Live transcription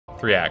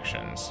3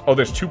 actions. Oh,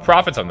 there's 2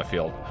 prophets on the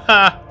field.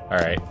 Ha!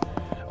 Alright.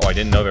 Oh, I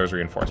didn't know there was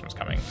reinforcements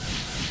coming.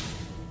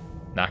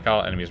 Knock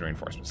out enemies'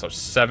 reinforcements. So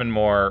 7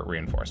 more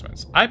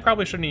reinforcements. I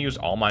probably shouldn't have used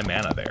all my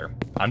mana there.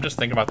 I'm just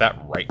thinking about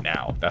that right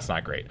now. That's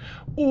not great.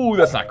 Ooh,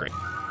 that's not great.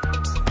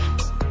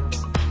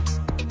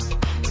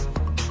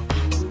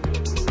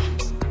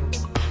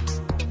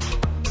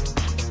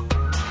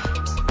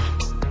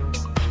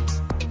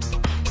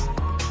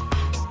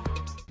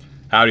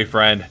 Howdy,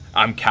 friend.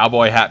 I'm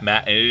Cowboy Hat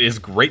Matt, and it is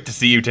great to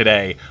see you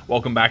today.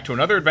 Welcome back to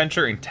another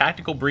adventure in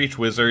Tactical Breach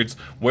Wizards,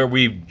 where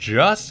we've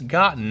just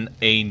gotten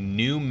a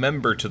new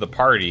member to the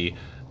party,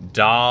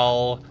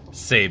 Dall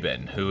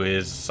Sabin, who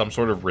is some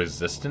sort of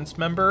resistance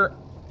member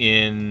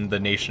in the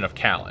nation of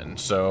Callan.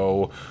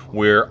 So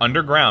we're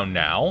underground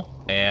now,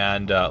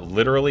 and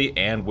literally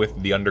and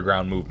with the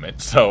underground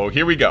movement. So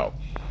here we go.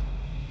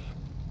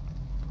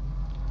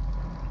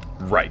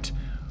 Right.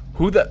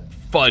 Who the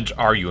fudge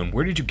are you, and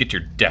where did you get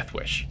your death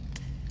wish?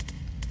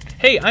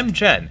 Hey, I'm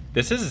Jen.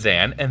 This is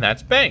Zan, and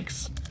that's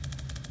Banks.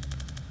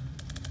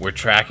 We're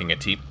tracking a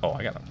team... Oh,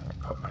 I gotta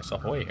put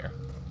myself away here.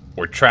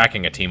 We're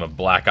tracking a team of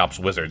Black Ops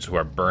wizards who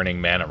are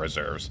burning mana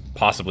reserves,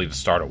 possibly to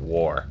start a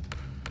war.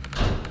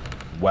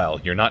 Well,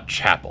 you're not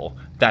Chapel.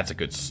 That's a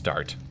good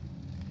start.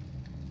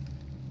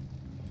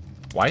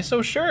 Why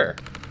so sure?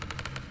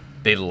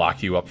 They'd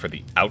lock you up for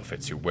the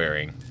outfits you're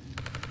wearing.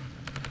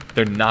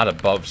 They're not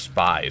above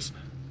spies.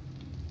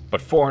 But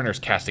foreigners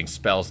casting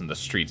spells in the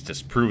streets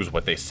disproves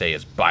what they say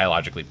is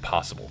biologically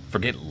possible.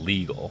 Forget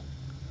legal.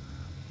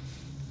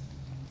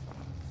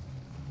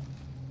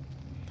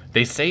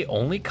 They say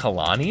only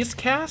Kalani's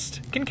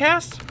can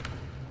cast?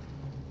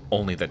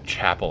 Only the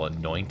Chapel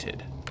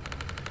Anointed.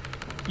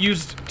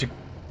 Used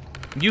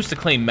to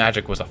claim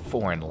magic was a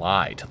foreign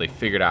lie till they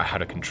figured out how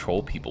to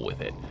control people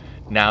with it.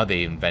 Now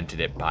they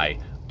invented it by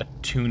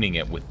attuning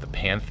it with the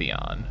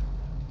Pantheon.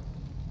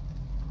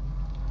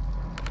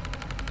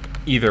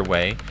 Either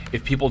way,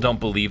 if people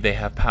don't believe they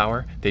have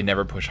power, they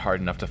never push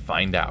hard enough to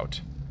find out.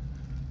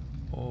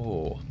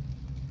 Oh.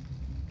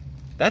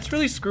 That's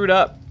really screwed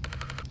up.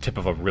 Tip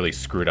of a really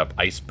screwed up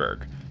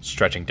iceberg,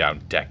 stretching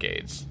down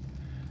decades.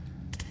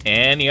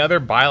 Any other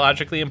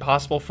biologically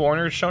impossible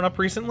foreigners shown up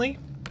recently?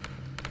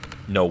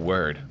 No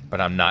word, but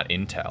I'm not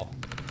intel.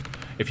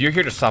 If you're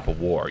here to stop a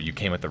war, you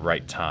came at the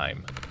right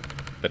time.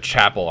 The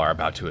Chapel are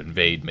about to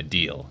invade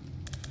Medil.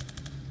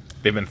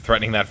 They've been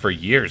threatening that for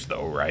years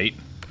though, right?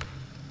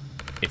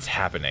 It's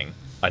happening,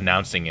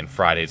 announcing in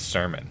Friday's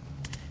sermon.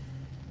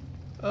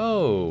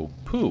 Oh,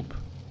 poop.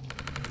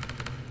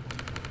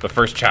 The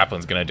first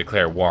chaplain's gonna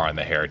declare war on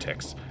the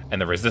heretics, and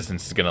the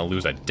resistance is gonna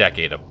lose a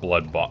decade of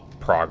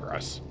blood-bought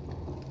progress.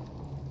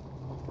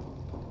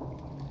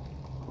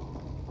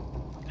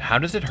 How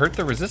does it hurt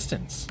the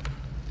resistance?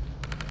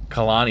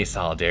 Kalani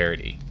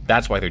solidarity.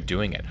 That's why they're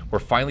doing it. We're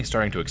finally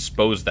starting to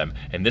expose them,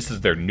 and this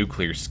is their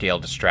nuclear-scale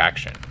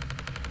distraction.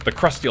 The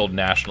crusty old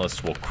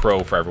nationalists will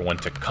crow for everyone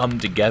to come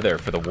together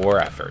for the war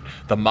effort.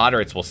 The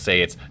moderates will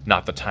say it's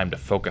not the time to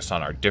focus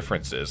on our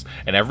differences,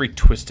 and every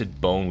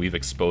twisted bone we've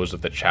exposed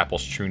of the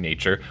Chapel's true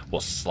nature will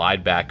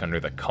slide back under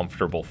the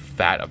comfortable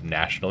fat of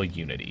national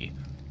unity.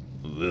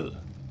 Ugh.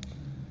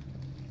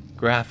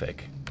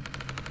 Graphic.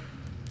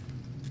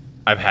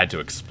 I've had to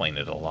explain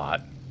it a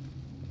lot.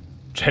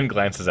 Jen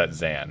glances at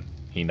Zan.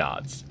 He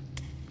nods.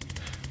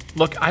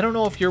 Look, I don't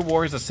know if your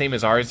war is the same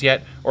as ours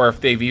yet, or if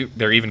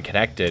they're even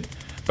connected.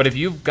 But if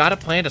you've got a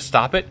plan to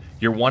stop it,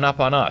 you're one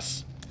up on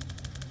us.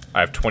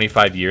 I have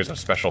 25 years of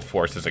Special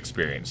Forces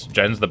experience.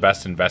 Jen's the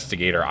best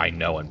investigator I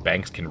know, and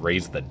Banks can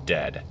raise the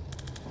dead.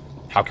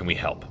 How can we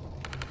help?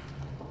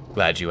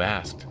 Glad you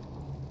asked.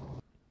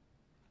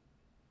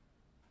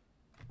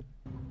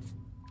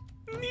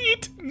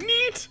 Neat,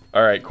 neat.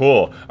 All right,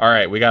 cool. All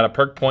right, we got a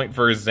perk point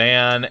for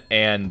Zan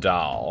and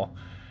Dall.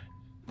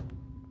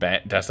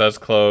 Dessa's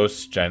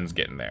close. Jen's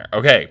getting there.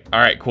 Okay.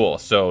 All right, cool.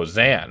 So,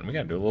 Zan. We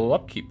got to do a little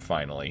upkeep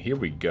finally. Here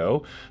we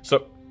go.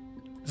 So,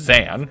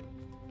 Zan,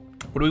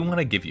 what do we want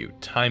to give you?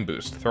 Time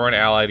boost. Throw an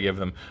ally to give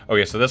them...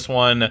 Okay, so this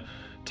one,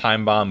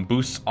 Time Bomb,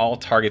 boosts all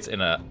targets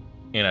in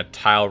a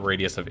tile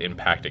radius of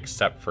impact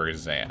except for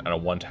Zan. On a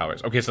 1 tile.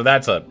 Okay, so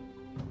that's a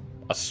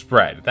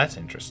spread. That's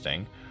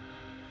interesting.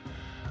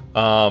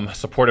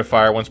 Supportive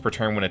fire once per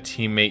turn when a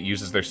teammate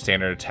uses their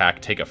standard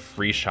attack, take a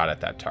free shot at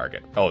that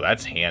target. Oh,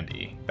 that's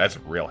handy. That's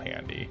real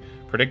handy.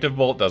 Predictive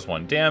bolt does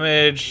 1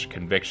 damage.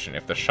 Conviction.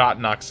 If the shot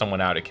knocks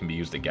someone out, it can be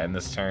used again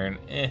this turn.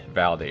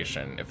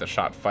 Validation. If the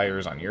shot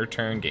fires on your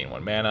turn, gain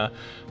 1 mana.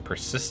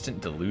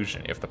 Persistent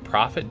delusion. If the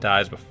prophet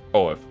dies before...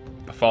 Oh, if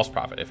a false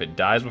prophet. If it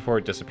dies before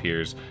it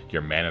disappears,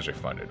 your mana is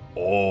refunded.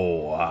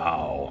 Oh,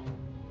 wow.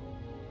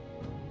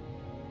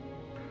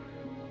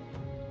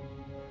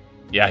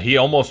 Yeah, he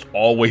almost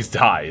always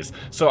dies.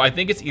 So I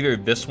think it's either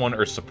this one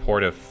or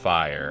supportive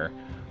fire.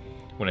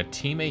 When a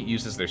teammate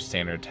uses their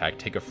standard attack,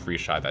 take a free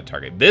shot at that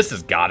target. This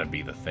has got to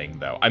be the thing,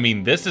 though. I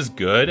mean, this is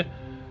good,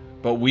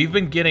 but we've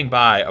been getting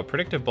by. A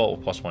predictive bolt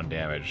with +1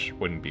 damage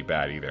wouldn't be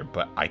bad either,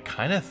 but I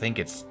kind of think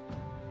it's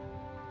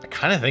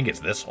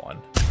this one.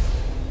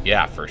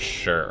 Yeah, for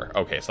sure.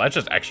 Okay, so that's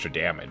just extra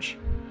damage.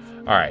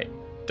 Alright.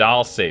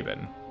 Dall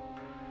Sabin.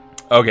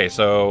 Okay,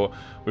 so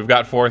we've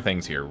got 4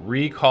 things here.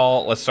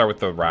 Recall. Let's start with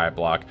the riot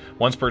block.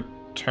 Once per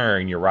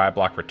turn, your riot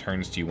block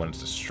returns to you when it's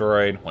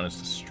destroyed. When it's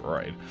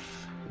destroyed.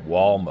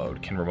 Wall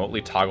mode. Can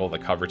remotely toggle the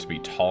cover to be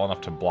tall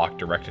enough to block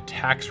direct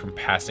attacks from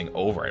passing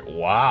over it.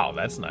 Wow,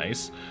 that's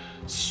nice.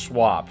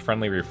 Swap.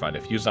 Friendly refund.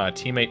 If used on a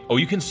teammate. Oh,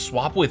 you can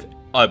swap with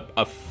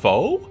a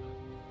foe?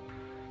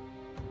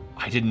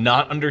 I did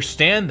not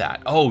understand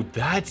that. Oh,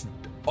 that's...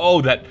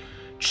 Oh, that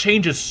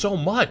changes so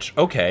much.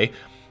 Okay.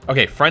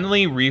 Okay,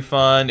 friendly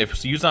refund. If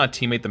it's used on a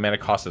teammate, the mana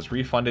cost is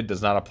refunded.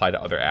 Does not apply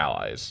to other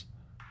allies.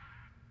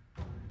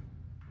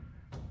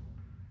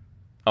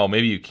 Oh,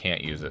 maybe you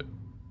can't use it.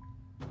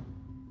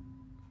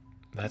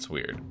 That's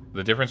weird.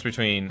 The difference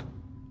between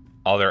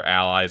other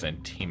allies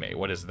and teammate.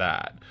 What is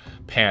that?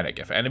 Panic.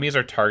 If enemies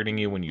are targeting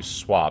you when you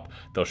swap,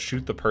 they'll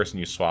shoot the person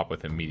you swap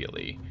with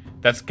immediately.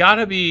 That's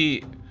gotta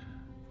be...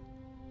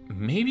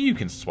 Maybe you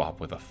can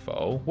swap with a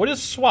foe. What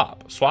is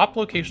swap? Swap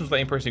locations with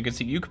any person you can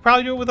see. You could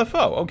probably do it with a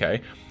foe.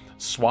 Okay.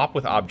 Swap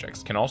with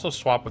objects. Can also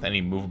swap with any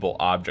movable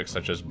objects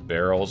such as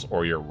barrels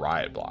or your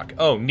riot block.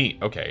 Oh, neat.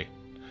 Okay.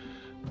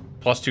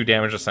 +2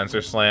 damage to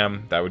Sensor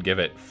Slam. That would give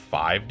it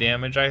 5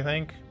 damage, I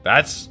think.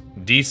 That's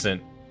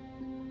decent.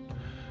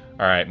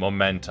 Alright,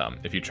 momentum.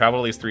 If you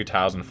travel at least 3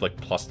 tiles, inflict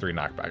 +3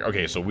 knockback.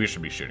 Okay, so we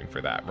should be shooting for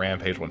that.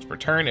 Rampage once per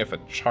turn. If a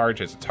charge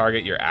hits a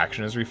target, your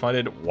action is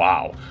refunded.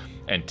 Wow.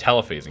 And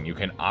telephasing. You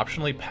can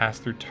optionally pass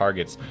through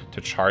targets to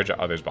charge at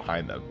others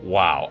behind them.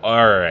 Wow.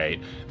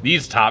 Alright.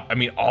 These top... I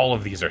mean, all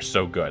of these are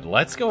so good.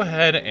 Let's go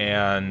ahead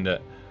and...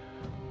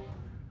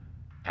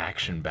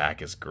 Action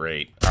back is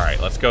great. Alright,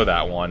 let's go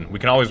that one. We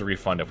can always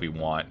refund if we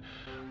want.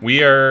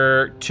 We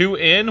are 2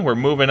 in. We're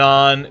moving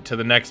on to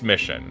the next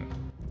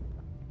mission.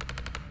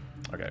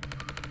 Okay.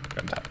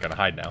 Gotta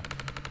hide now.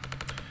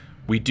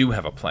 We do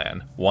have a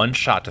plan. One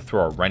shot to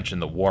throw a wrench in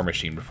the war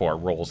machine before it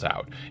rolls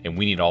out. And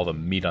we need all the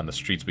meat on the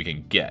streets we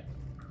can get.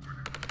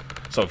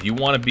 So if you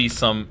want to be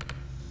some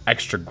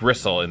extra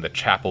gristle in the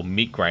chapel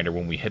meat grinder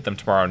when we hit them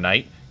tomorrow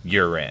night,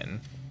 you're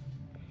in.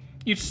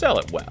 You sell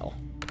it well.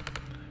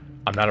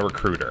 I'm not a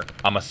recruiter.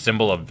 I'm a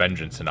symbol of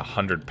vengeance in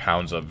 100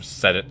 pounds of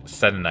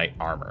Sedonite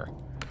armor.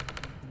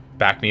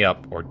 Back me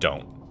up or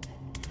don't.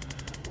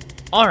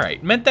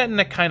 Alright, meant that in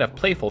a kind of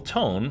playful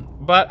tone,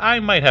 but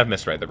I might have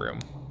misread the room.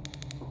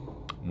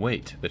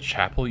 Wait, the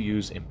chapel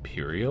use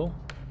Imperial?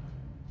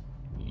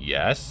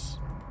 Yes.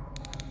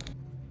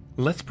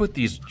 Let's put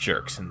these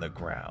jerks in the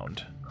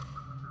ground.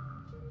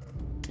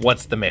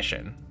 What's the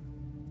mission?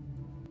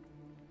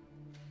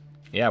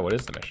 Yeah, what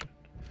is the mission?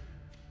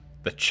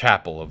 The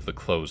Chapel of the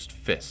Closed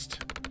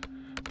Fist.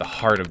 The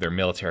heart of their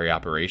military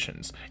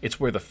operations. It's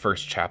where the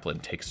first chaplain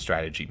takes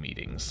strategy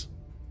meetings.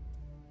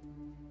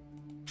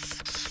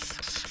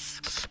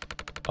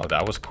 Oh,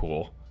 that was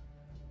cool.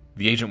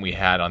 The agent we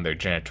had on their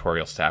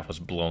janitorial staff was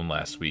blown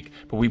last week,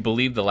 but we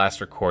believe the last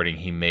recording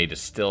he made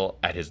is still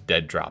at his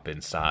dead drop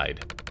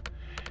inside.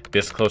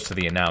 This close to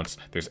the announce,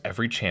 there's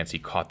every chance he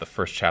caught the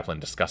first chaplain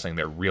discussing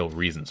their real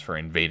reasons for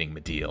invading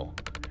Medil.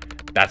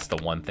 That's the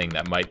one thing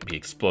that might be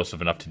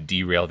explosive enough to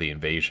derail the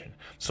invasion,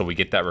 so we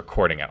get that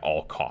recording at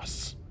all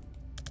costs.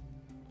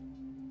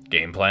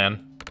 Game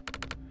plan?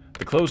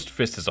 The Closed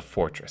Fist is a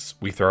fortress.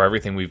 We throw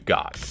everything we've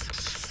got.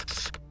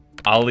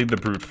 I'll lead the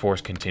brute force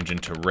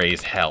contingent to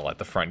raise hell at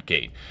the front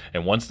gate,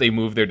 and once they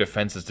move their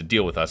defenses to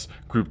deal with us,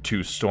 Group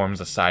 2 storms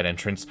the side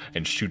entrance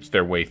and shoots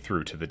their way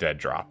through to the dead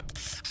drop.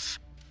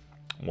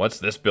 What's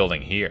this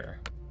building here?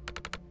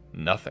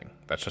 Nothing.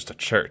 That's just a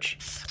church.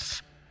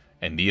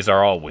 And these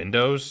are all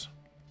windows?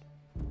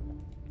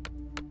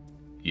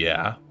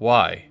 Yeah,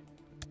 why?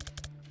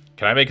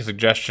 Can I make a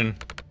suggestion?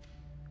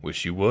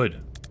 Wish you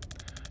would.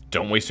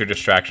 Don't waste your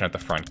distraction at the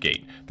front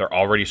gate. They're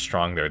already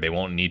strong there. They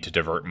won't need to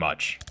divert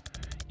much.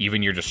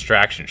 Even your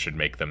distraction should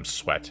make them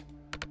sweat.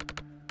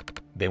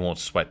 They won't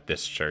sweat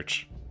this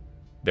church.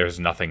 There's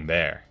nothing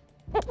there.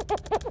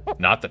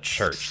 Not the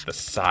church, the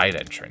side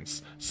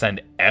entrance.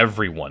 Send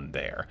everyone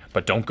there,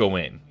 but don't go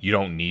in. You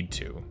don't need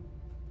to.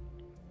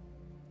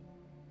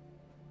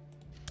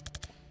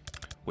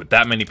 With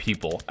that many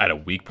people at a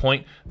weak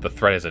point, the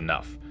threat is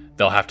enough.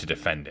 They'll have to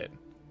defend it.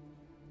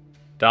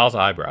 Dall's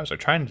eyebrows are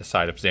trying to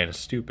decide if Zan is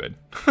stupid.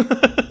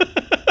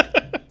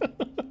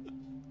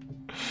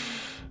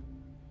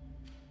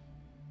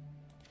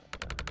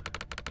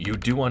 You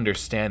do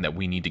understand that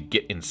we need to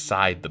get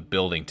inside the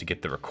building to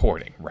get the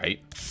recording, right?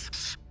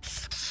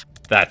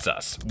 That's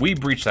us. We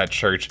breach that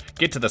church,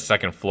 get to the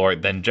 2nd floor,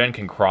 then Jen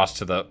can cross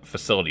to the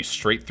facility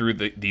straight through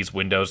these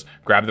windows,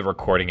 grab the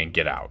recording, and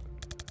get out.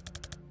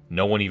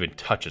 No one even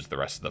touches the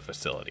rest of the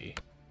facility.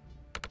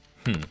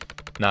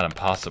 Not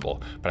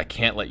impossible, but I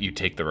can't let you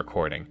take the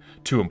recording.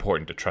 Too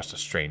important to trust a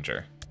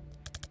stranger.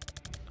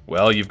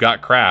 Well, you've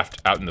got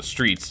craft out in the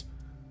streets.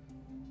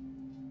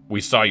 We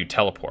saw you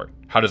teleport.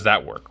 How does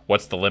that work?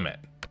 What's the limit?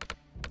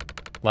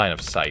 Line of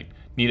sight.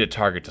 Need a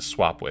target to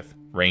swap with.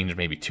 Range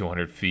maybe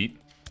 200 feet.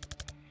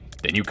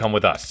 Then you come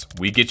with us.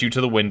 We get you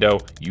to the window,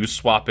 you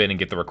swap in and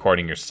get the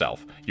recording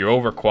yourself. You're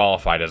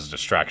overqualified as a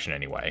distraction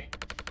anyway.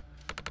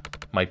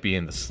 Might be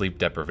the sleep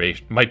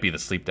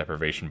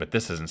deprivation, but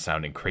this isn't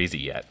sounding crazy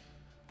yet.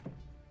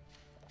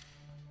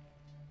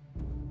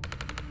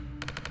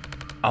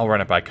 I'll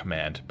run it by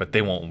command, but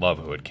they won't love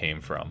who it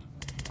came from.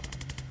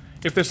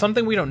 If there's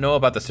something we don't know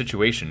about the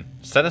situation,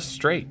 set us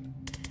straight.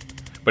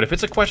 But if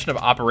it's a question of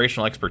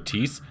operational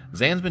expertise,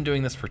 Zan's been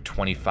doing this for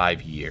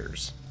 25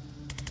 years.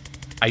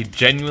 I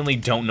genuinely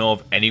don't know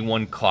of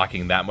anyone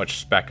clocking that much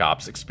Spec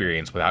Ops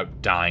experience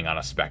without dying on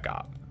a Spec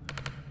Op.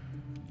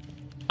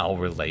 I'll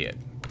relay it.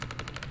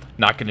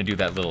 Not gonna do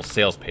that little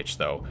sales pitch,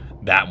 though.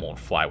 That won't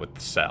fly with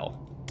the cell.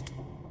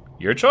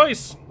 Your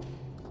choice.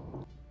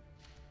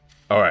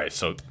 Alright,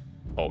 so...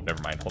 Oh,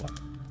 never mind, hold on.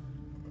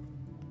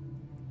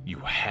 You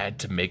had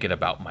to make it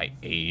about my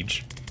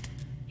age?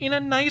 In a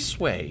nice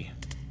way.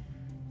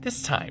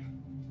 This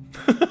time.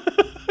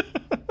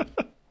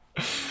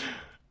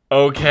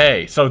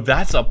 Okay, so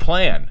that's a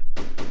plan.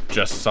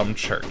 Just some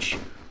church.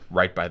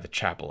 Right by the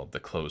chapel of the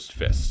closed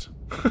fist.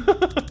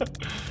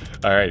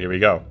 Alright, here we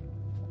go.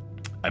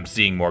 I'm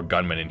seeing more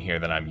gunmen in here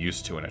than I'm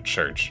used to in a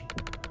church.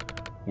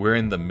 We're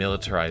in the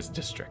militarized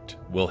district.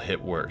 We'll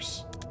hit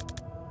worse.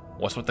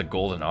 What's with the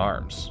golden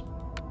arms?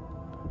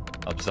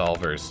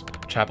 Absolvers.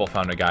 Chapel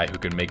found a guy who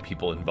could make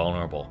people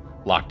invulnerable.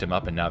 Locked him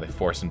up and now they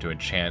force him to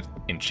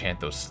enchant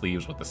those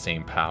sleeves with the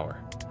same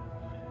power.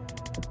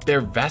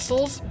 They're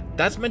vessels?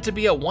 That's meant to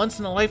be a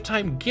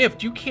once-in-a-lifetime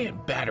gift. You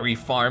can't battery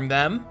farm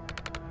them.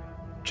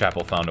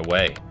 Chapel found a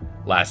way.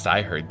 Last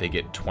I heard, they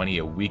get 20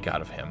 a week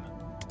out of him.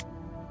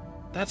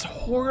 That's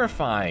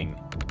horrifying.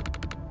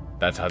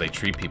 That's how they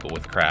treat people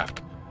with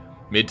craft.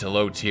 Mid to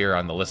low tier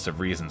on the list of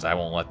reasons I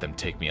won't let them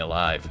take me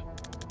alive.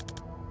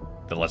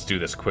 Then let's do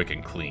this quick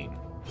and clean.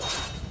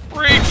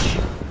 Reach!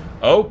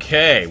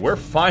 Okay, we're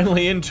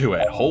finally into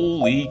it.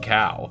 Holy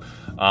cow.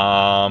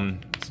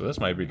 So this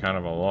might be kind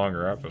of a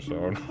longer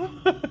episode.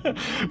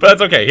 But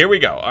that's okay, here we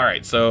go.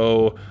 Alright,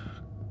 so...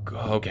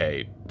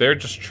 Okay, they're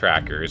just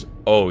trackers.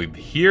 Oh,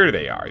 here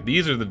they are.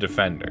 These are the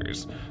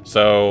defenders.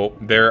 So,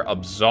 they're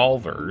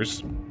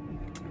absolvers.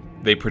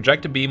 They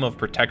project a beam of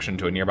protection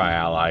to a nearby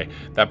ally.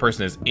 That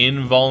person is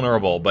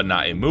invulnerable, but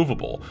not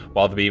immovable.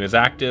 While the beam is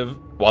active,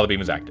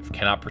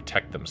 cannot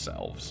protect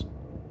themselves.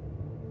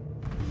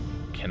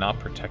 Cannot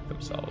protect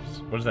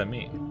themselves. What does that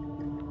mean?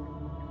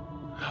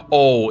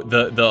 Oh,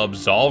 the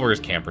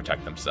absolvers can't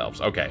protect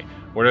themselves. Okay.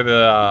 What are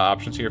the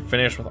options here?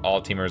 Finish with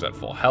all teamers at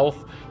full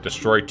health.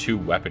 Destroy 2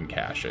 weapon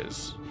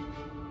caches.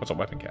 What's a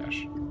weapon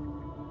cache?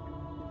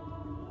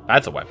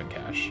 That's a weapon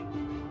cache.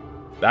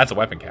 That's a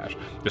weapon cache.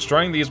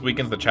 Destroying these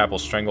weakens the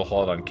chapel's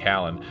stranglehold on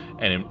Callan,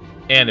 and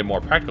in more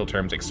practical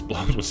terms,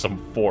 explodes with some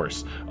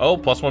force. Oh,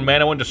 +1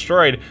 mana when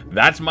destroyed.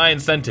 That's my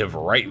incentive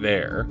right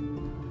there.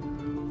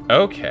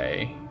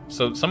 Okay.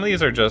 So some of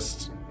these are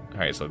just...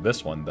 Alright, so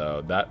this one,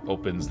 though, that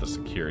opens the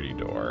security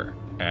door,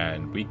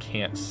 and we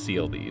can't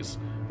seal these.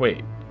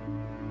 Wait,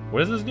 what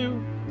does this do?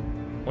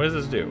 What does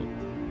this do?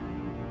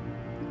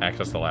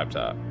 Access the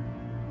laptop.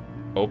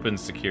 Open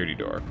security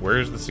door.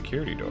 Where's the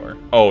security door?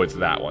 Oh, it's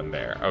that one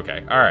there.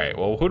 Okay, alright,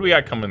 well, who do we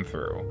got coming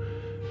through?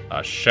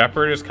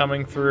 Shepherd is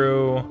coming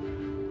through,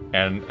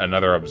 and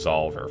another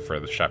absolver for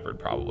the Shepherd,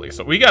 probably.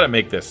 So we gotta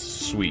make this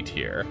sweet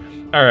here.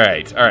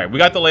 Alright, we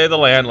got the lay of the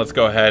land. Let's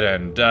go ahead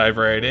and dive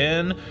right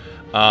in.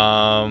 2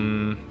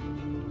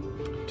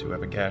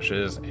 weapon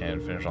caches and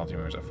finish all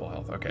teamers at full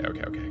health. Okay.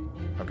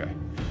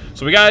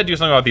 So we gotta do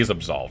something about these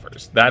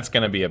absolvers. That's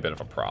gonna be a bit of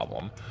a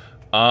problem.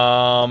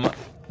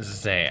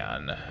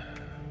 Zan.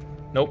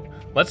 Nope.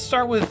 Let's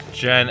start with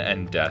Jen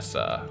and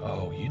Dessa.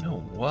 Oh, you know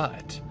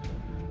what?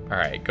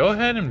 Alright, go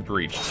ahead and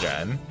breach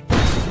Jen.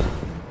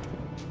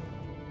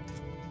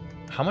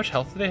 How much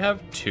health do they have?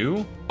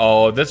 2?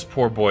 Oh, this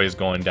poor boy is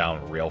going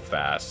down real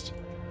fast.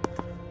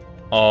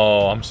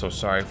 Oh, I'm so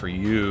sorry for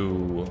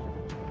you.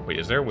 Wait,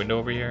 is there a window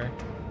over here?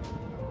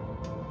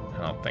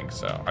 I don't think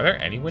so. Are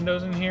there any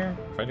windows in here?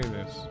 If I do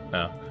this?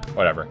 No.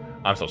 Whatever.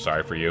 I'm so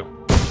sorry for you.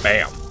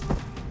 Bam!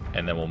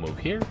 And then we'll move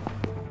here.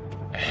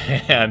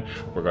 And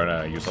we're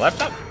gonna use the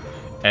laptop.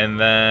 And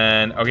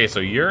then... Okay, so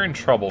you're in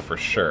trouble for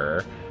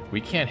sure. We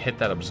can't hit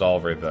that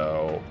absolver,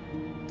 though,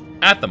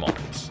 at the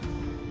moment.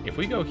 If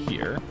we go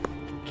here,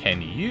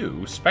 can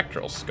you,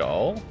 Spectral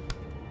Skull...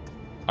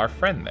 Our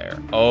friend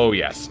there. Oh,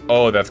 yes.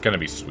 Oh, that's gonna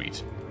be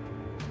sweet.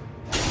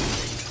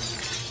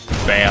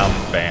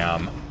 Bam,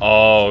 bam.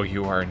 Oh,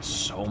 you are in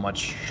so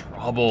much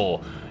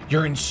trouble.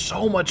 You're in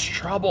so much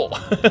trouble.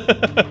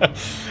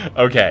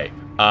 Okay.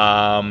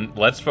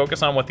 Let's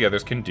focus on what the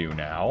others can do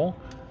now.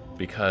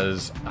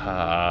 Because,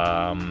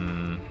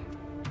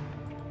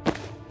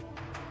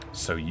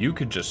 so you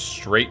could just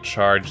straight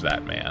charge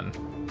that man.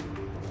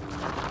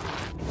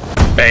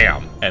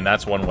 Bam! And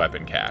that's 1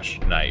 weapon cache.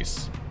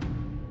 Nice.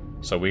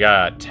 So we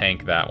gotta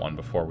tank that one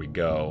before we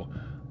go.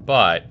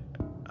 But,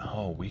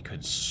 oh, we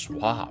could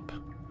swap.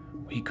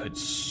 We could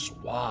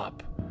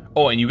swap.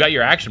 Oh, and you got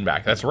your action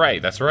back. That's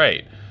right, that's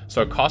right.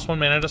 So it costs 1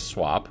 mana to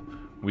swap.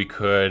 We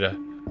could...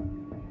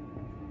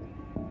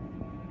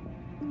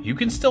 You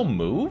can still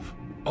move?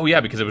 Oh,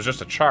 yeah, because it was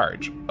just a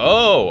charge.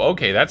 Oh,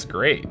 okay, that's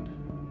great.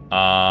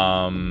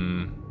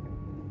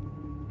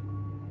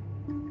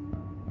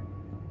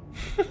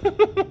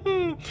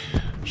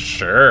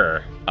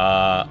 Sure.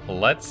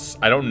 Let's...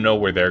 I don't know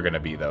where they're gonna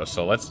be, though,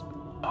 so let's...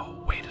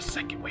 Oh, wait a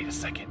second, wait a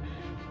second.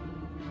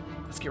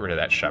 Let's get rid of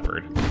that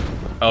shepherd.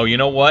 Oh, you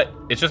know what?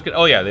 It's just...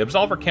 Oh, yeah, the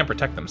Absolver can't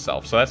protect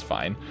themselves, so that's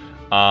fine.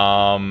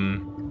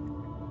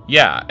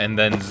 Yeah, and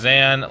then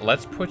Zan,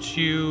 let's put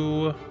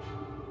you...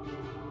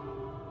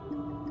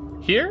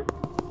 here?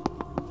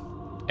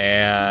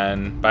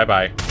 And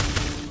bye-bye.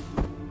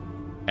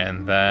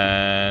 And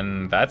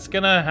then that's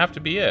gonna have to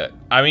be it.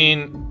 I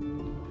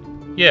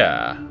mean,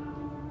 yeah.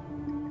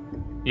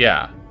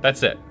 Yeah,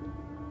 that's it.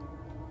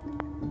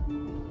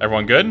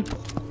 Everyone good?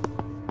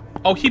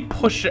 Oh, he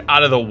pushed it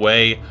out of the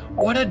way.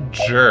 What a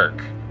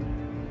jerk.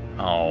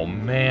 Oh,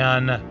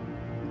 man.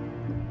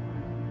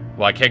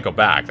 Well, I can't go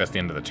back. That's the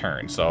end of the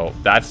turn, so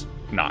that's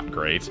not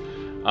great.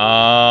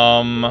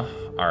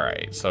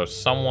 Alright, so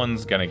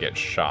someone's gonna get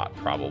shot,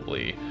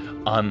 probably.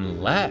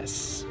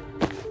 Unless...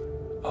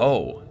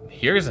 Oh,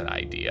 here's an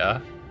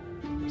idea.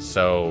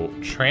 So,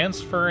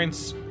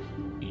 transference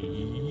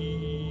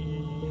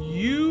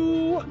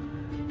you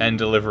and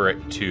deliver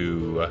it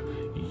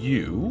to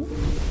you.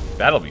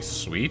 That'll be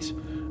sweet.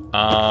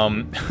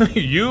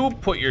 You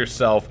put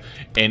yourself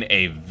in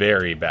a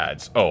very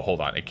bad... Oh,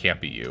 hold on. It can't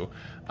be you.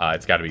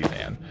 It's got to be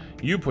Zan.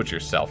 You put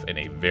yourself in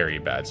a very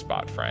bad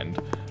spot, friend.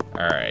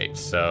 Alright,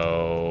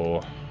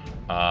 so...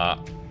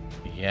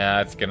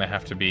 yeah, it's gonna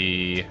have to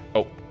be...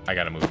 Oh, I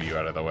gotta move you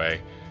out of the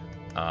way.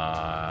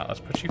 Let's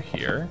put you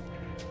here.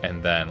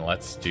 And then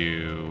let's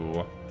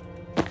do...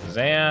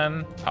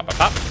 Zan. Pop,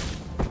 pop, pop.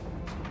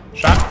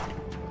 Shot.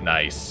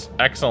 Nice.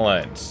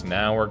 Excellent.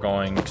 Now we're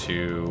going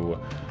to...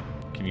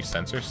 Can you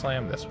sensor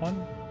slam this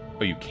one?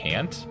 Oh, you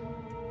can't?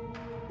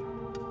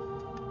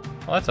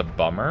 Well, that's a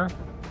bummer.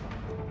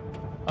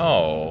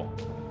 Oh.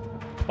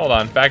 Hold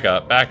on. Back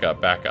up, back up,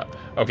 back up.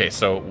 Okay,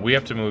 so we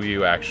have to move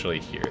you actually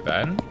here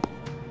then,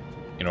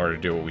 in order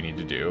to do what we need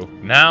to do.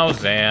 Now,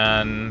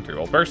 Zan,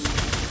 3-volt burst.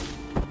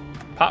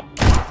 Pop.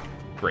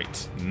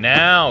 Great.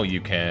 Now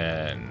you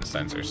can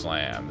sensor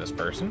slam this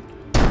person.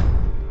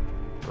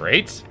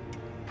 Great.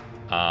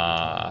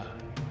 Yeah,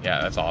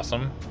 that's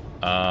awesome.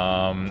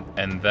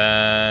 And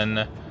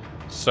then,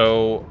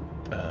 so,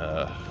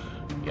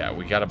 yeah,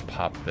 we gotta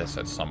pop this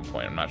at some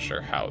point. I'm not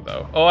sure how,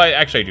 though. Oh,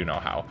 I do know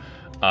how.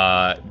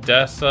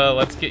 Dessa,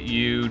 let's get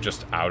you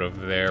just out of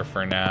there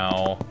for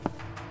now.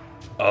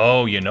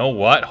 Oh, you know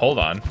what? Hold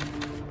on.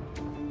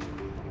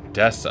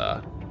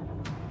 Dessa,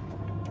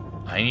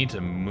 I need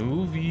to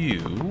move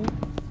you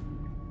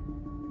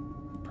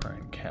per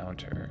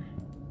encounter.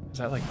 Is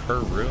that like per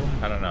room?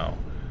 I don't know.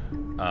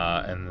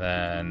 And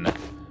then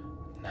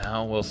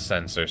now we'll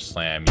sensor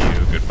slam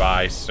you.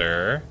 Goodbye,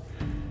 sir.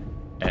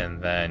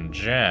 And then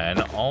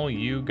Jen, all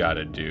you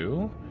gotta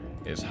do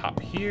is hop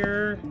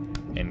here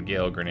and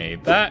Gale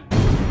Grenade that.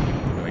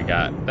 We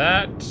got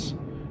that.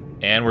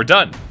 And we're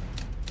done.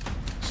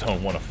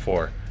 Zone 1 of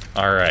 4.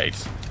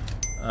 Alright.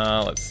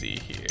 Let's see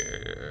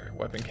here.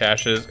 Weapon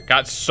caches.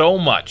 Got so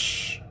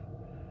much.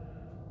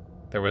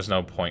 There was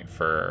no point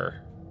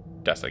for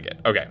Dessa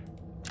again. Okay.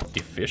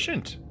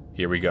 Efficient.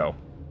 Here we go.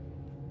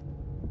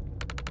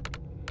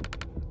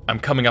 I'm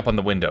coming up on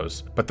the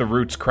windows, but the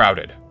route's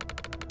crowded.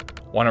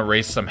 Want to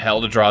raise some hell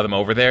to draw them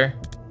over there?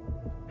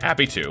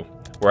 Happy to.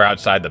 We're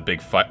outside the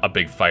a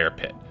big fire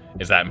pit.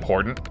 Is that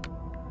important?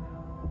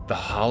 The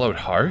Hallowed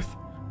Hearth?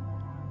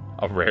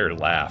 A rare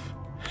laugh.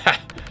 Ha!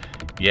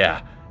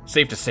 Yeah,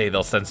 safe to say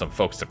they'll send some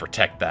folks to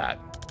protect that.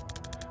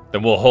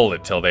 Then we'll hold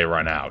it till they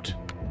run out.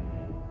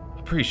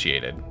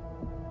 Appreciated.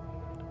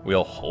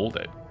 We'll hold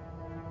it.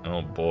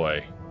 Oh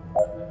boy.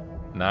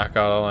 Knock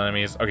out all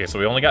enemies. Okay, so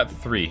we only got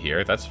 3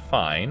 here. That's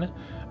fine.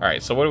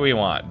 Alright, so what do we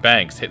want?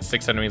 Banks. Hit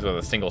 6 enemies with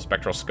a single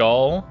spectral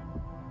skull.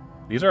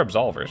 These are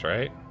Absolvers,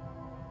 right?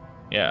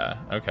 Yeah,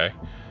 okay.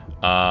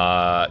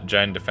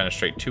 Jen,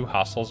 defenestrate 2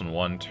 hostiles in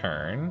 1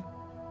 turn.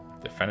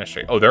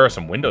 Defenestrate. Oh, there are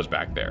some windows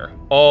back there.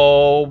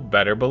 Oh,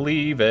 better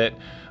believe it.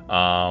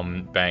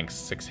 Banks,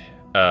 6...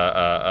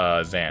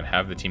 Zan,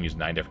 have the team use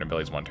 9 different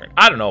abilities 1 turn.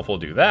 I don't know if we'll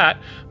do that,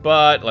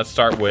 but let's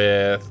start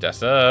with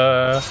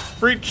Dessa.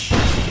 Breach!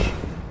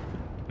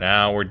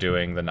 Now we're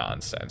doing the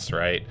nonsense,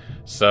 right?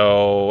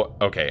 So,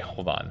 okay,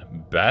 hold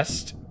on.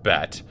 Best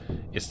bet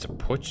is to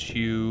put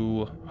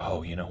you...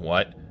 Oh, you know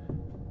what?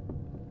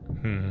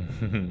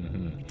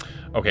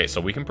 Okay, so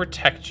we can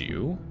protect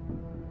you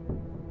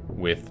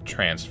with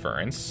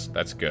transference.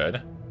 That's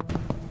good.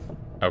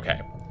 Okay,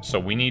 so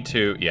we need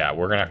to... Yeah,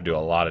 we're going to have to do a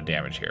lot of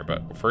damage here.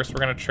 But first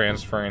we're going to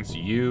transference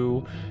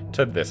you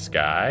to this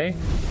guy.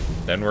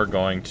 Then we're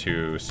going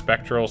to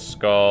Spectral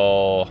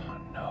Skull...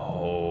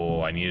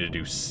 Oh, I need to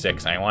do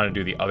 6. I want to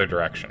do the other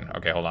direction.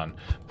 Okay, hold on.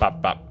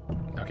 Pop, pop.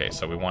 Okay,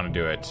 so we want to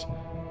do it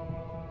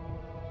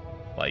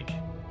like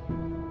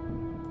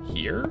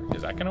here.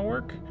 Is that gonna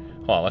work?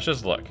 Hold on, let's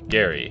just look.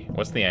 Gary,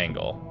 what's the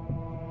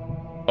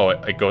angle? Oh,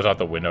 it goes out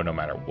the window no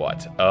matter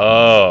what.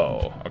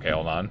 Oh, okay,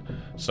 hold on.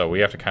 So we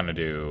have to kind of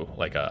do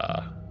like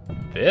a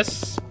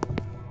this.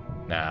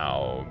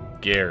 Now,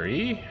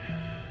 Gary,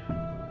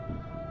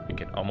 we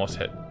can almost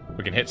hit.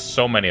 We can hit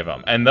so many of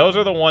them. And those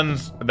are the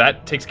ones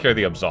that takes care of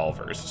the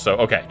Absolvers. So,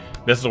 okay,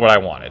 this is what I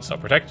wanted. So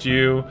protect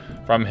you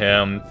from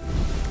him.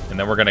 And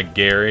then we're going to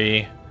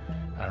Gary.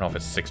 I don't know if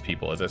it's 6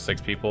 people. Is it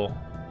 6 people?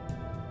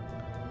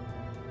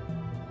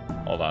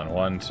 Hold on.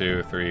 1,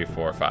 2, 3,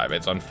 4, 5.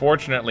 It's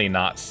unfortunately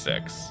not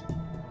 6.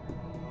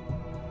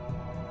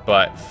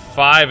 But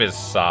 5 is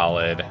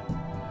solid.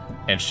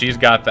 And she's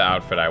got the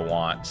outfit I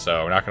want.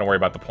 So we're not going to worry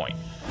about the point.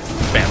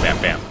 Bam,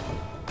 bam, bam.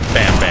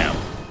 Bam, bam.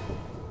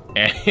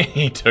 And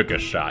he took a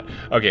shot.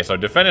 Okay, so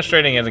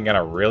defenestrating isn't going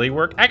to really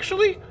work.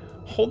 Actually,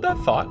 hold that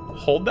thought.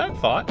 Hold that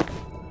thought.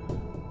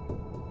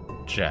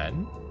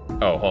 Jen.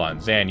 Oh, hold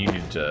on. Zan, you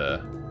need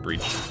to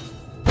breach.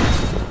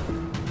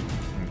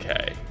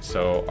 Okay,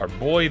 so our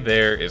boy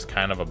there is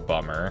kind of a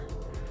bummer.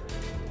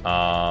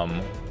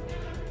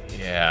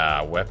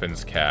 Yeah,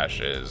 weapons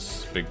cache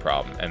is a big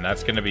problem. And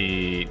that's going to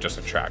be just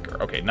a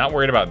tracker. Okay, not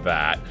worried about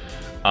that.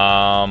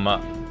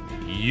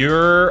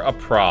 You're a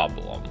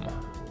problem.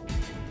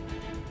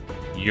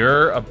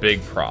 You're a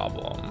big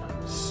problem.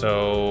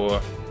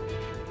 So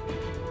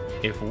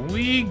if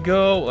we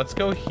go, let's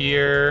go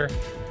here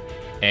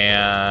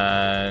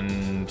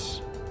and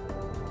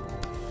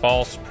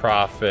false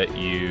prophet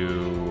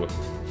you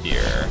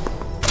here.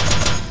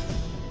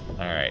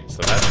 All right,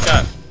 so that's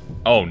got,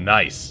 oh,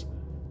 nice.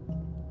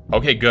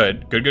 Okay,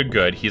 good, good, good,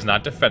 good. He's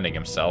not defending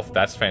himself.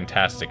 That's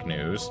fantastic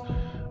news.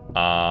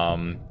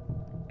 I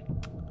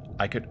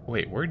could,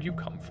 wait, where'd you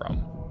come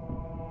from?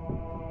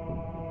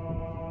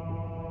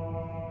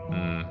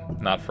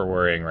 Not for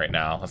worrying right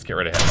now. Let's get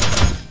rid of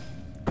him.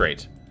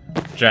 Great.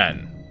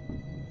 Jen.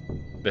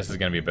 This is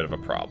going to be a bit of a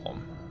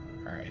problem.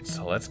 All right,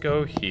 so let's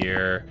go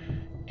here.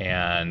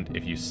 And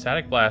if you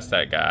static blast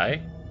that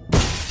guy.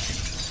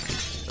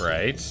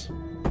 Right.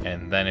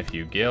 And then if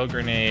you Gale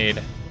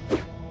Grenade.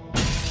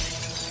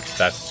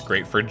 That's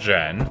great for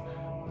Jen.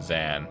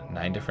 Zan.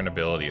 9 different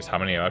abilities. How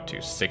many are you up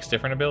to? 6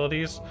 different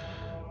abilities?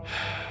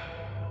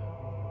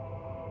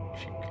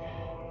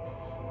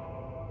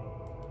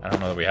 I don't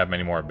know that we have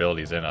many more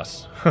abilities in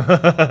us.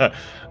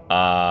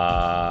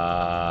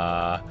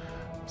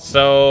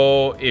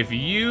 So if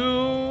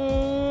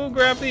you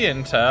grab the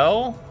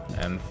intel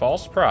and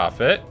false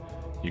prophet,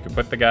 you can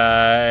put the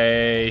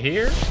guy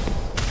here.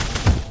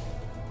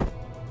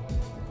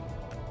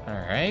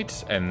 All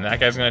right, and that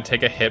guy's gonna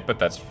take a hit, but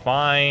that's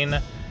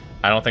fine.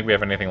 I don't think we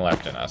have anything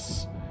left in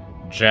us.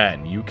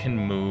 Jen, you can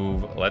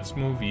move. Let's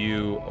move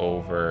you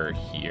over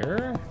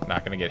here.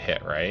 Not gonna get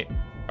hit, right?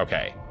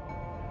 Okay.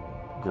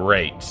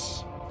 Great.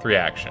 3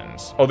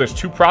 actions. Oh, there's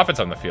 2 prophets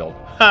on the field.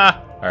 Ha!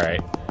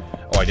 Alright.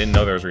 Oh, I didn't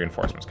know there was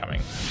reinforcements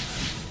coming.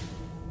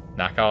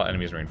 Knock out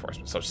enemies'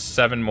 reinforcements. So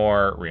 7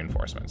 more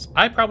reinforcements.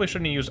 I probably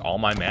shouldn't have used all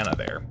my mana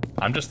there.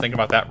 I'm just thinking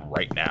about that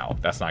right now.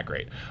 That's not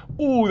great.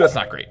 Ooh, that's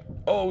not great.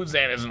 Oh,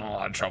 Zan is in a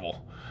lot of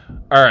trouble.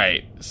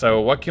 Alright, so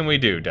what can we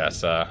do,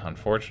 Dessa?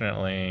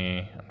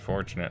 Unfortunately.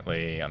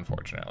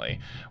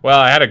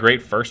 Well, I had a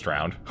great first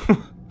round.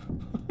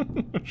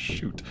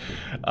 Shoot.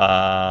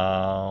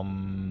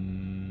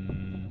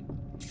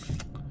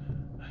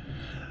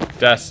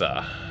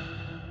 Dessa.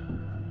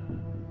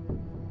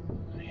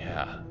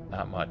 Yeah,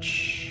 not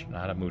much.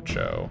 Not a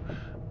mucho.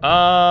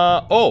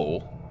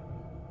 Oh.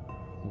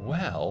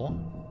 Well.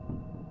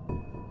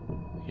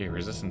 You're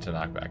resistant to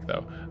knockback,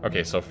 though.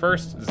 Okay, so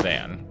first,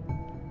 Zan.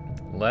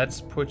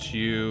 Let's put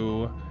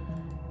you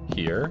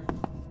here.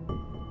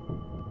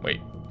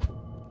 Wait.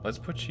 Let's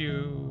put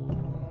you...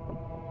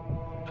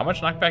 How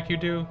much knockback you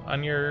do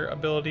on your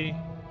ability?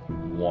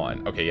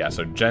 1. Okay, yeah,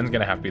 so Jen's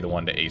gonna have to be the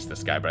one to ace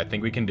this guy, but I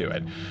think we can do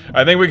it.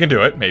 I think we can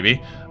do it,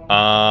 maybe.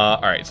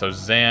 Alright, so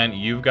Zan,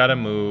 you've got to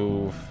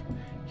move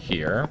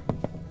here.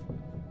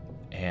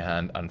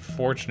 And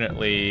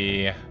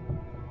unfortunately...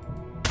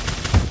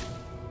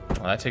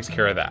 Well, that takes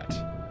care of that.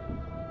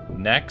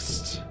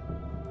 Next,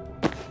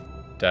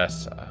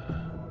 Dessa.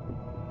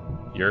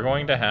 You're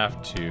going to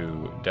have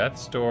to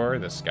Death's Door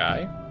this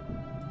guy.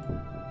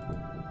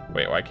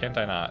 Wait, why can't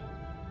I not?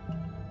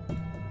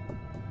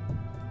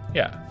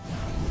 Yeah.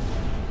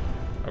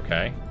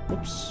 Okay.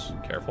 Oops.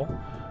 Careful.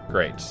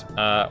 Great.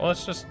 Well,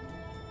 let's just...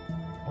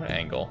 What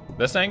angle?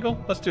 This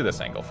angle? Let's do this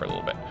angle for a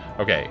little bit.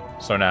 Okay,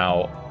 so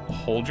now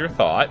hold your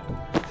thought.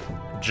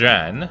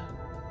 Jen,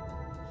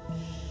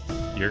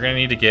 you're going to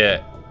need to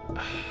get,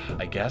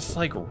 I guess,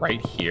 like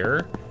right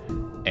here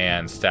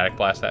and static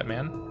blast that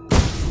man.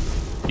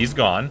 He's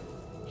gone.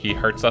 He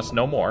hurts us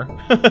no more.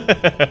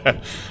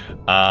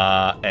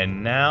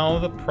 And now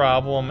the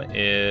problem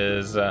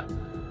is...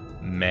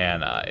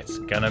 mana. It's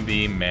gonna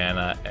be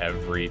mana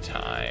every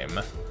time.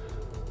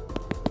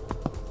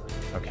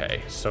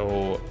 Okay,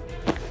 so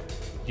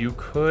you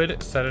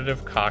could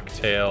sedative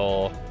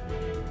cocktail.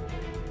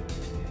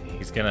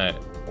 He's gonna...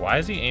 Why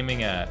is he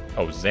aiming at...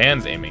 Oh,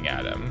 Zan's aiming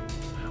at him.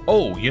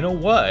 Oh, you know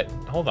what?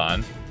 Hold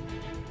on.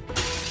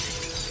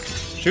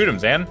 Shoot him,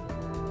 Zan.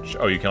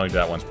 Oh, you can only do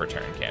that once per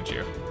turn, can't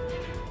you?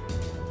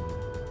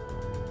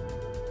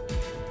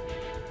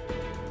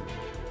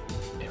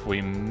 If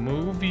we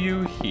move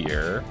you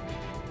here...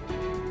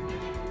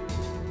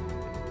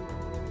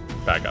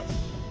 Back up.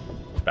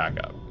 Back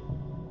up.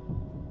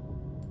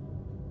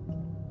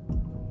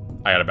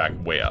 I gotta back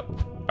way up.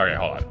 Okay,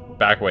 hold on.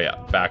 Back way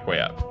up. Back way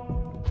up.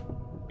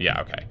 Yeah,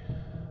 okay.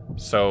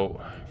 So,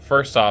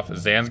 first off,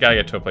 Zan's gotta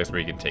get to a place where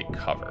he can take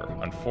cover.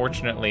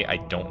 Unfortunately, I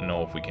don't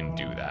know if we can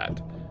do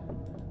that.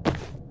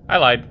 I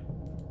lied.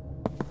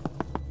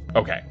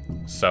 Okay,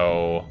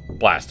 so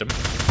blast him.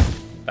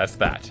 That's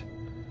that.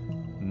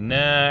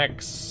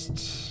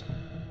 Next,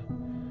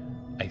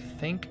 I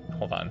think,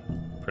 hold on.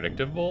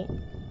 Predictive bolt?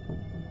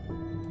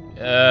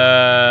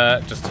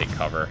 Just take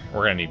cover.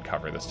 We're gonna need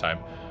cover this time.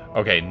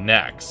 Okay,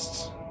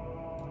 next.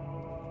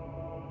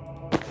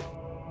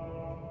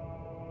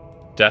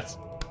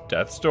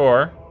 Death's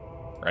door.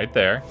 Right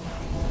there.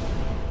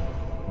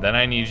 Then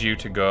I need you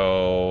to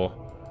go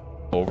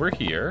over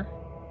here.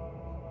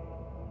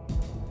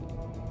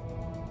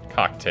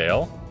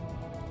 Cocktail.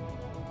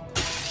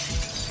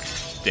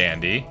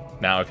 Dandy.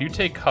 Now, if you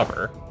take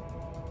cover...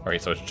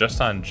 Alright, so it's just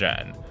on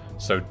Jen.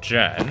 So,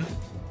 Jen,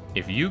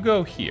 if you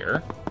go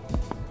here,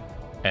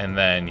 and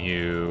then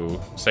you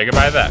say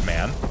goodbye to that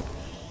man,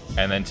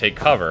 and then take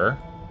cover,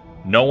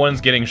 no one's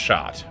getting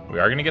shot. We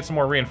are going to get some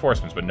more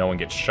reinforcements, but no one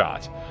gets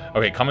shot.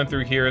 Okay, coming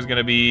through here is going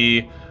to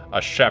be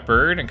a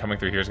shepherd, and coming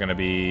through here is going to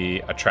be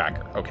a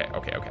tracker. Okay.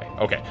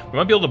 We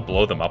might be able to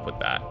blow them up with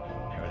that.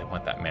 I really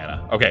want that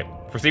mana. Okay,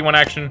 foresee one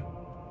action.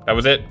 That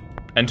was it.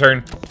 End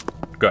turn.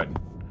 Good.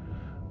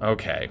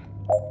 Okay.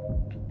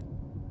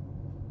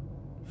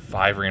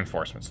 5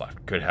 reinforcements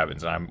left. Good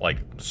heavens, I'm like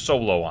so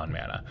low on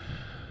mana.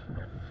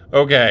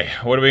 Okay,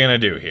 what are we gonna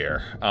do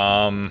here?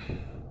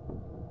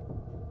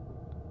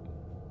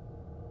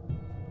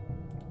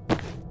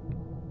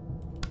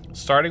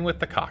 Starting with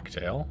the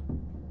cocktail.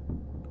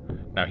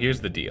 Now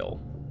here's the deal.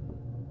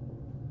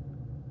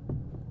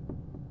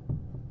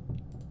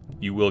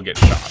 You will get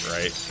shot,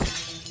 right?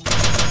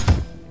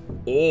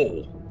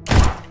 Oh,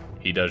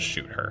 he does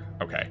shoot her.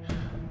 Okay.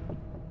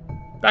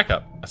 Back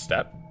up a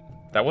step.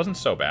 That wasn't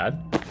so bad.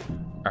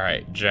 All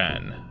right,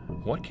 Jen.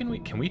 What can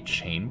we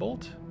chain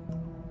bolt?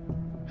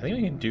 I think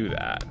we can do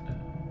that.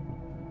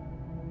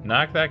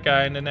 Knock that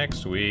guy into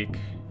next week,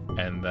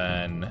 and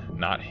then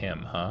not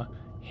him, huh?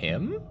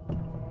 Him?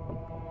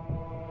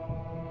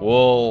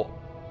 Well,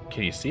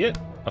 can you see it?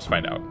 Let's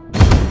find out.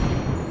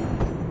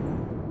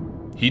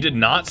 He did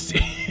not see.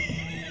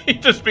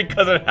 Just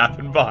because it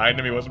happened behind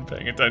him, he wasn't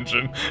paying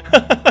attention.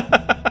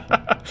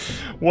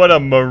 What a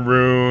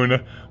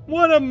maroon.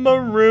 What a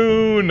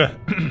maroon. All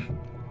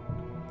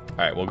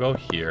right, we'll go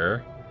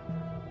here.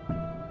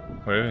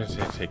 Where did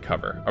it take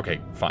cover?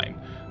 Okay, fine.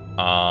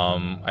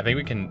 I think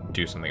we can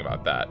do something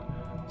about that.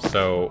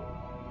 So,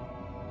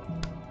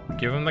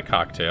 give him the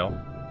cocktail.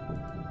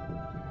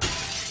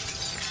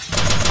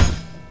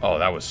 Oh,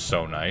 that was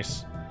so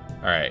nice.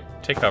 All right,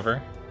 take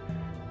cover.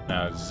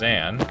 Now,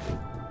 Zan,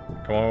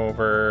 come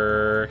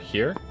over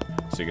here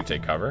so you can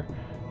take cover.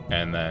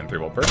 And then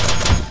 3-bolt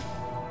burst.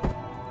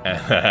 And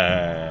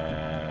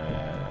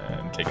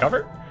then take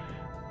cover.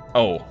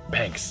 Oh,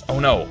 Banks. Oh,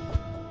 no.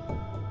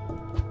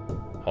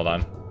 Hold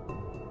on.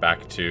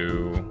 Back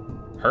to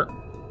her.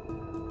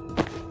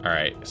 All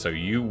right, so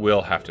you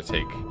will have to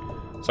take...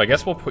 So I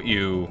guess we'll put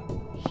you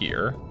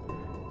here.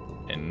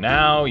 And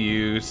now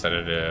you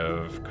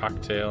sedative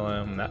cocktail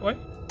him that way.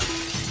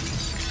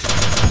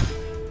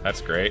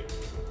 That's great.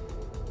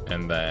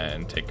 And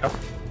then take cover.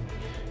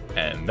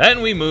 And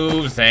then we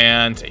move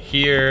Zan to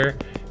here.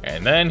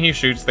 And then he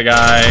shoots the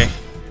guy.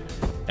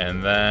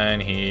 And then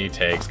he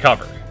takes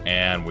cover.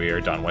 And we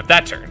are done with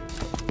that turn.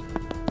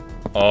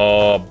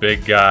 Oh,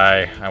 big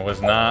guy. I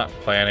was not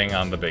planning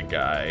on the big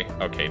guy.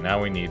 Okay,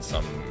 now we need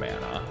some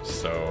mana.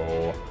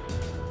 So,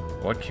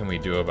 what can we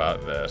do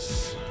about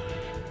this?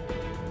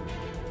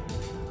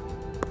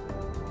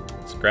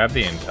 Let's grab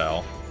the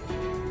intel.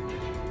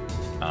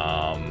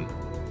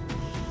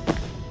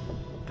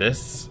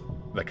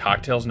 The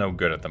cocktail's no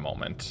good at the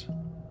moment.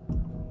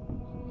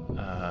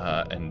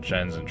 And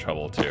Jen's in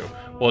trouble too.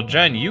 Well,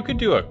 Jen, you could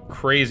do a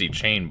crazy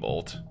chain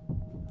bolt.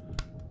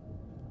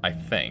 I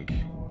think.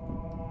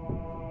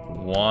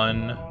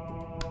 1,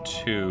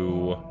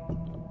 2,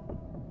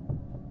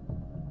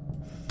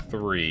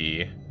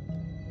 3.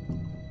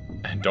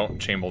 And don't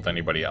chain bolt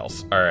anybody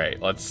else.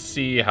 Alright, let's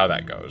see how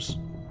that goes.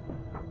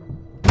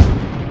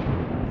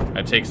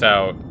 That takes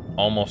out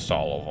almost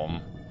all of them.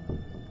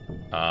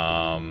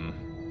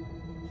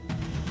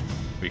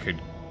 We could...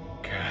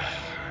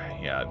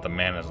 Yeah, the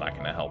mana's not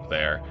going to help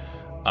there.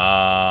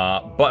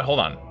 But hold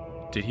on.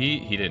 Did he...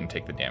 He didn't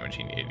take the damage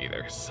he needed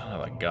either. Son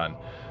of a gun.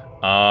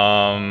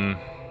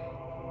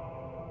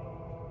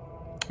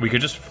 We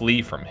could just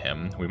flee from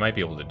him. We might be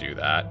able to do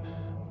that.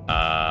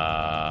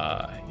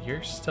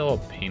 You're still a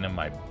pain in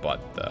my butt,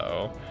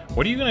 though.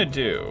 What are you going to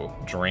do?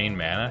 Drain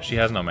mana? She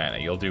has no mana.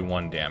 You'll do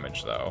 1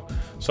 damage, though.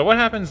 So what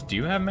happens? Do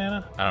you have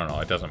mana? I don't know.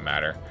 It doesn't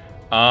matter.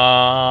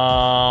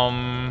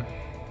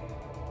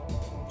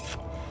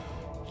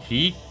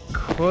 He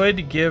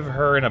could give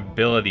her an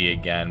ability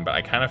again, but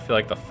I kind of feel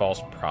like the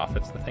false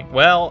prophet's the thing.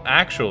 Well,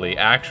 actually,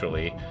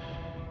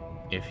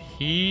 if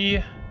he...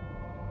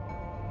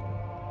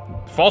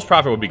 False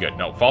prophet would be good.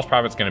 No, false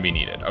prophet's going to be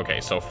needed.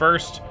 Okay, so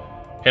first,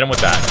 hit him with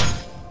that.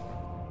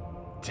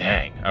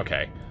 Dang.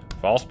 Okay.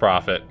 False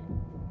prophet.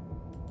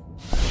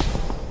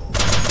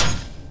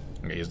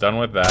 Okay, he's done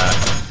with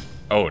that.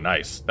 Oh,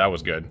 nice. That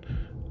was good.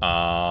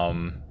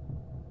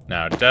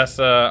 Now,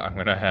 Dessa, I'm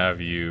going to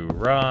have you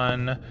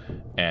run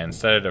and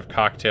sedative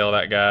cocktail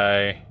that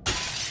guy.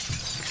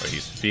 So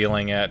he's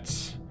feeling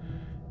it.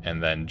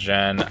 And then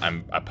Jen,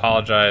 I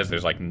apologize.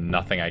 There's like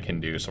nothing I can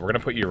do. So we're going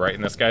to put you right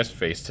in this guy's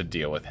face to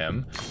deal with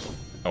him.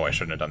 Oh, I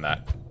shouldn't have done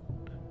that.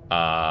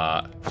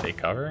 Take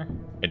cover?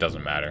 It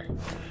doesn't matter.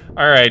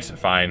 All right,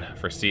 fine.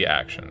 Foresee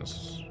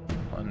actions.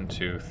 1,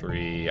 2,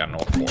 3. I don't know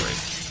what 4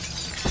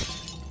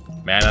 is.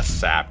 Mana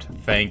sapped.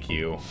 Thank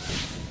you.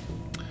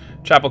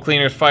 Chapel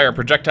cleaners fire a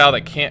projectile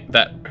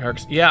that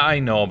hurts. Yeah, I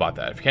know about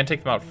that. If you can't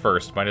take them out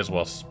first, might as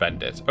well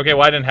spend it. Okay,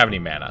 well, I didn't have any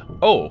mana.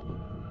 Oh.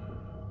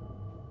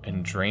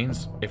 And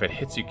drains. If it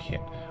hits, you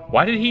can't.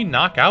 Why did he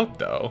knock out,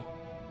 though?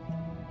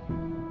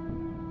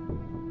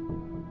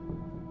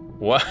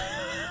 What?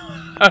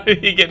 How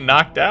did he get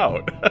knocked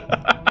out?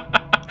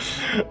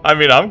 I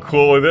mean, I'm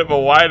cool with it, but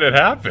why did it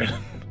happen?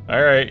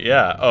 Alright,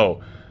 yeah.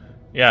 Oh.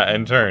 Yeah,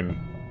 end turn.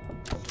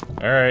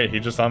 Alright,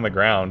 he's just on the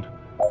ground.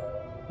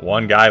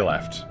 One guy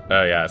left.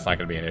 Oh, yeah, it's not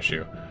going to be an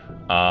issue.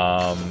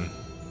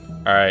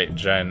 Alright,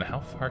 Jen, how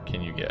far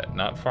can you get?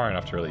 Not far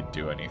enough to really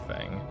do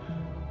anything.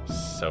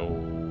 So,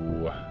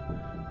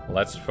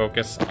 let's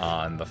focus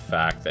on the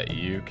fact that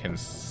you can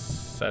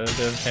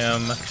sedative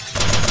him,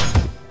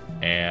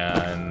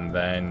 and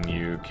then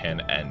you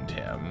can end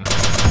him.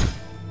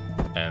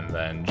 And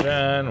then,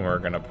 Jen, we're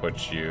going to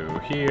put you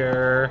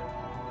here,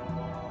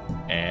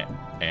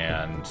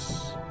 and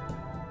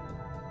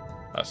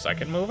a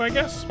second move, I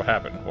guess? What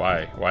happened?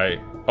 Why?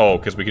 Oh,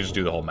 because we could just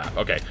do the whole map.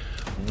 Okay.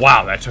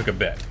 Wow, that took a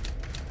bit.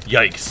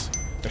 Yikes.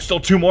 There's still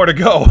 2 more to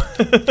go.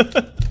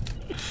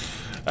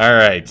 All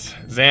right.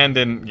 Zan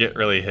didn't get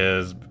really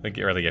his, but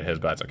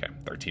that's okay.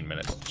 13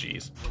 minutes.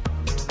 Jeez.